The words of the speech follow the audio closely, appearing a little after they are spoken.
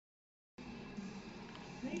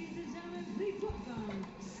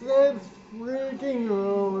Seth freaking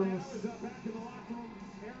Rollins. Back in the locker room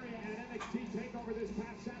area at NXT TakeOver this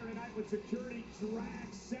past Saturday night when security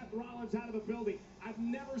dragged Seth Rollins out of the building. I've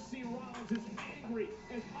never seen Rollins as angry,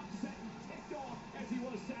 as upset, and ticked off as he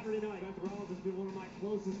was Saturday night. Seth Rollins has been one of my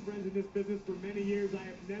closest friends in this business for many years. I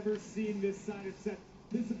have never seen this side of Seth.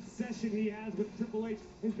 This obsession he has with Triple H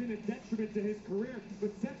has been a detriment to his career, but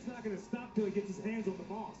Seth's not going to stop till he gets his hands on the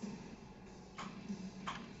boss.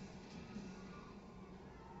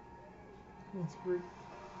 That's great.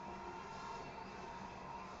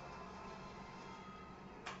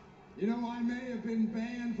 You know, I may have been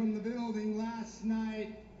banned from the building last night,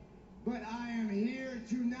 but I am here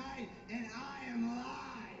tonight, and I am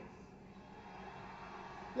live.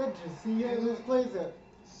 Good to see you. Let's play that.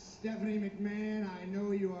 Stephanie McMahon, I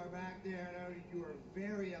know you are back there. I know you are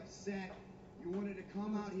very upset. You wanted to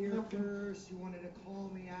come out here first. You wanted to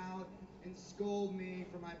call me out and scold me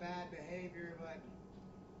for my bad behavior, but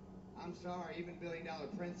I'm sorry. Even billion-dollar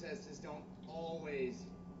princesses don't always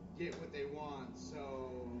get what they want.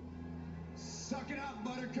 So suck it up,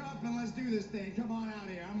 Buttercup, and let's do this thing. Come on out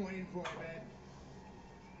here. I'm waiting for you, babe.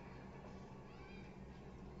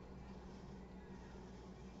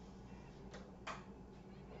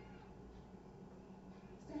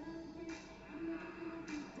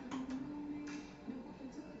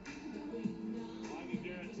 I can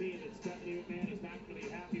guarantee that Stephanie McMahon is not going to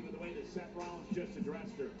be happy with the way that Seth Rollins just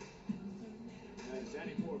addressed her. As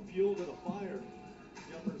adding more fuel to the fire.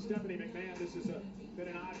 You know, for Stephanie McMahon, this has been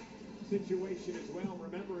an odd situation as well.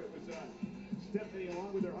 Remember, it was Stephanie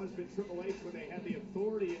along with her husband Triple H when they had the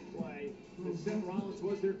authority in play. That Seth Rollins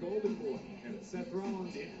was their golden boy. And Seth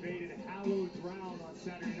Rollins invaded hallowed ground on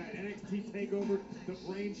Saturday night. NXT TakeOver, the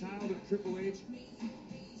brainchild of Triple H.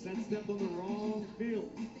 Seth stepped on the wrong field.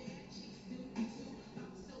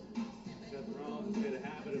 Seth Rollins made a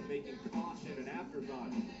habit of making caution an afterthought.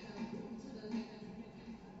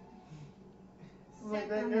 Like Seth,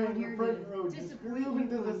 that I'm guy out in here the front row, to just disappoint moving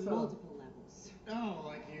you to the on side. multiple levels. Oh,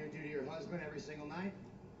 like you do to your husband every single night?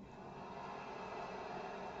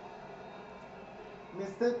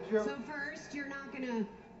 Missed that joke. So first, you're not gonna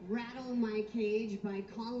rattle my cage by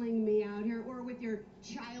calling me out here or with your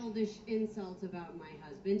childish insults about my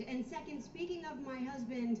husband. And second, speaking of my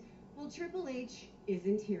husband, well, Triple H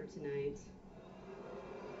isn't here tonight.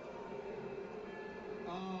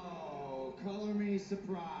 Oh, color me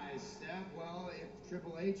surprised, Steph. Well, if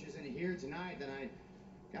Triple H isn't here tonight, then I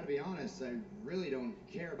gotta be honest, I really don't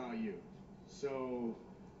care about you. So,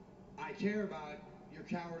 I care about your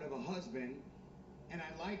coward of a husband, and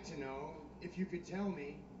I'd like to know if you could tell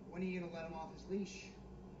me when are you gonna let him off his leash?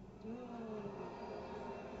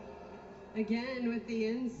 Again with the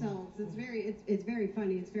insults. It's very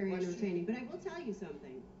funny. It's very Question. entertaining. But I will tell you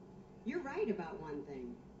something. You're right about one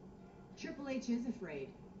thing. Triple H is afraid.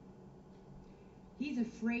 He's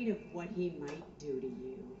afraid of what he might do to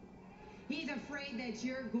you. He's afraid that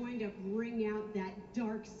you're going to bring out that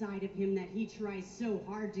dark side of him that he tries so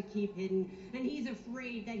hard to keep hidden. And he's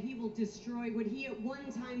afraid that he will destroy what he at one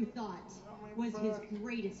time thought was his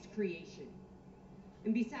greatest creation.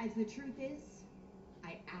 And besides, the truth is,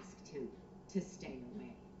 I asked him to stay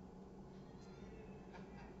away.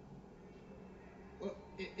 Well,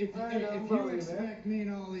 if I don't you believe expect me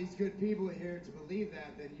and all these good people here to believe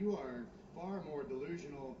that, then you are far more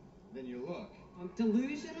delusional than you look. I'm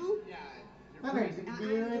delusional? Yeah, I you're think crazy. you can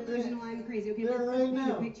be I'm right delusional, there. I'm crazy. Okay, There let's right paint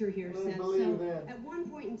now. a picture here, I Seth. believe So, that. at one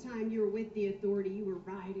point in time, you were with the authority, you were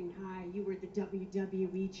riding high, you were the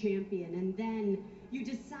WWE champion, and then you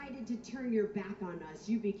decided to turn your back on us.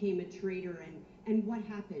 You became a traitor, and what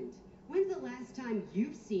happened? When's the last time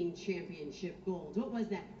you've seen championship gold? What was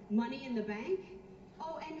that, Money in the Bank?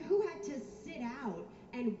 Oh, and who had to sit out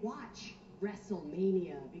and watch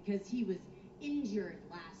WrestleMania because he was injured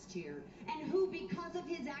last year? And who, because of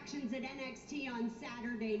his actions at NXT on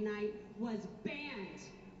Saturday night, was banned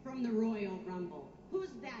from the Royal Rumble? Who's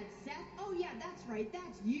that, Seth? Oh yeah, that's right,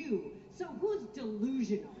 that's you. So who's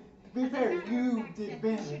delusional? To be As a fair, matter you of fact, did Seth,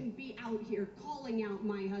 ban you him. shouldn't be out here calling out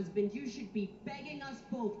my husband. You should be begging us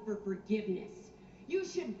both for forgiveness. You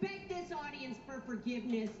should beg this audience for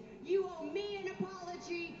forgiveness. You owe me an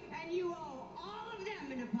apology, and you owe all of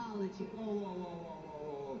them an apology. Whoa, whoa, whoa, whoa,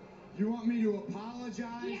 whoa, whoa. You want me to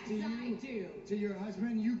apologize Yes, to you? I do. To your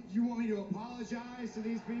husband? You want me to apologize to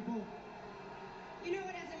these people? You know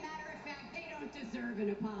what, as a matter of fact, they don't deserve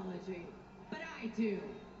an apology. But I do.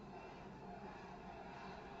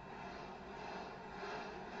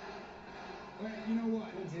 Well, you know what?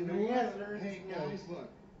 You know Yes, what? sir. Hey, guys, look.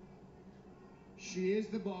 She is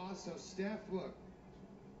the boss, so Steph, look.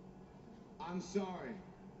 I'm sorry.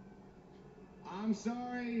 I'm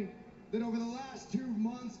sorry, that over the last 2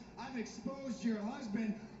 months, I've exposed your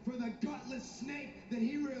husband for the gutless snake that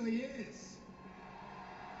he really is.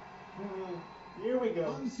 Here we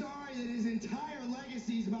go. I'm sorry that his entire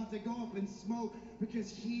legacy is about to go up in smoke because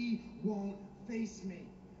he won't face me.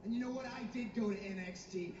 And you know what? I did go to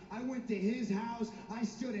NXT. I went to his house. I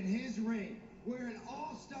stood in his ring, where it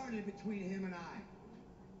all started between him and I.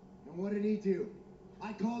 And what did he do?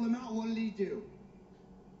 I called him out. What did he do?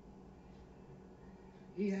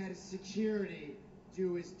 He had security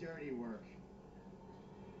do his dirty work.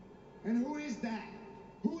 And who is that?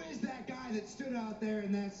 Who is that guy that stood out there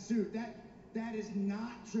in that suit? That is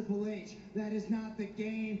not Triple H. That is not the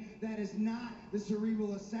Game. That is not the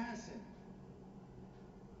Cerebral Assassin.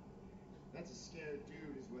 That's a scared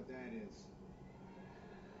dude is what that is.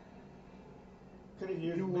 Could have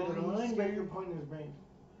used You know a better why he's line, but scared? your point is made.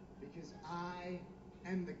 Because I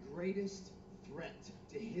am the greatest threat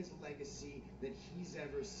to his legacy that he's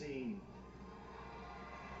ever seen.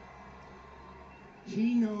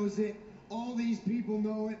 He knows it. All these people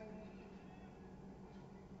know it.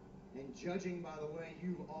 And judging by the way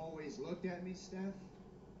you've always looked at me, Steph,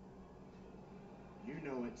 you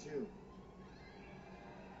know it too.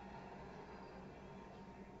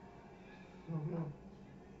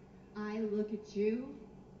 I look at you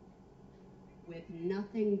with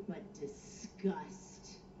nothing but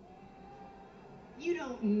disgust. You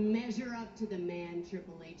don't measure up to the man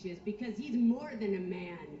Triple H is because he's more than a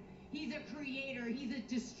man. He's a creator, he's a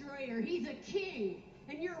destroyer, he's a king.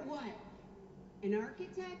 And you're what? An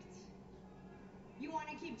architect? You want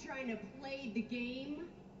to keep trying to play the game?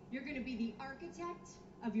 You're going to be the architect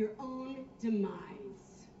of your own demise.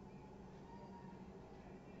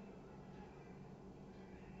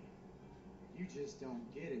 You just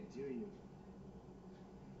don't get it, do you?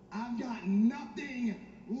 I've got nothing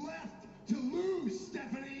left to lose,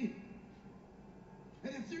 Stephanie.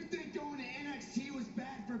 And if you think going to NXT was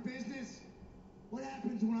bad for business, what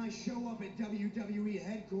happens when I show up at WWE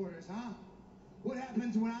headquarters, huh? What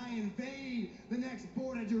happens when I invade the next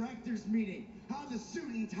board of directors meeting? How the suit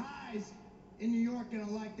and ties in New York gonna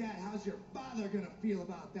like that? How's your father gonna feel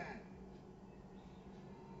about that?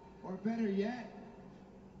 Or better yet,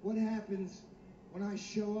 what happens when I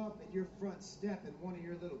show up at your front step and one of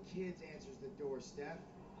your little kids answers the door, Steph?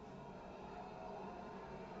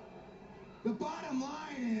 The bottom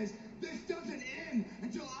line is, this doesn't end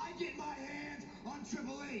until I get my hands on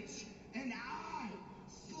Triple H and I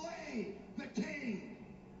slay the king.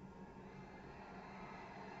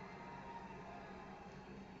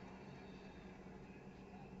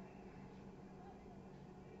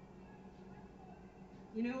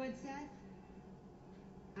 You know what, Seth?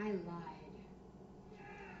 I lied.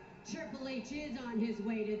 Triple H is on his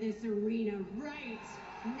way to this arena right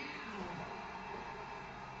now.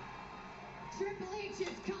 Triple H is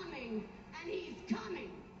coming, and he's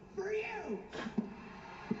coming for you.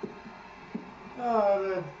 Oh,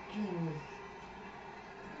 that's genius.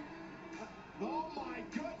 Oh my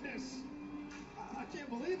goodness! I can't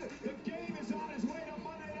believe it. The Game is on his way to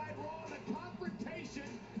Monday Night Raw. The confrontation,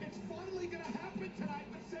 it's finally going to happen tonight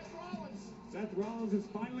with Seth Rollins. Seth Rollins is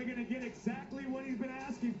finally going to get exactly what he's been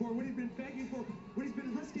asking for, what he's been begging for, what he's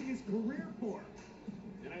been risking his career for.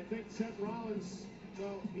 And I think Seth Rollins,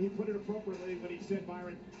 well, he put it appropriately when he said,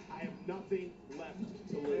 Byron, I have nothing left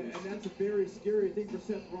to lose. And that's a very scary thing for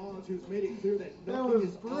Seth Rollins, who's made it clear that That nothing was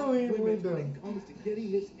is off brilliantly limits when done. it comes to getting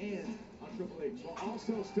his hands on Triple H. Well,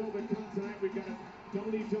 also still to come tonight, we've got a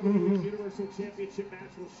WWE Universal Championship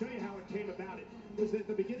match. We'll show you how it came about. It was at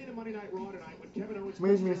the beginning of Monday Night Raw tonight when Kevin Owens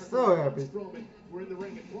Made me Chris so Jericho, happy. and Braun Strowman were in the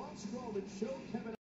ring, and Braun Strowman showed Kevin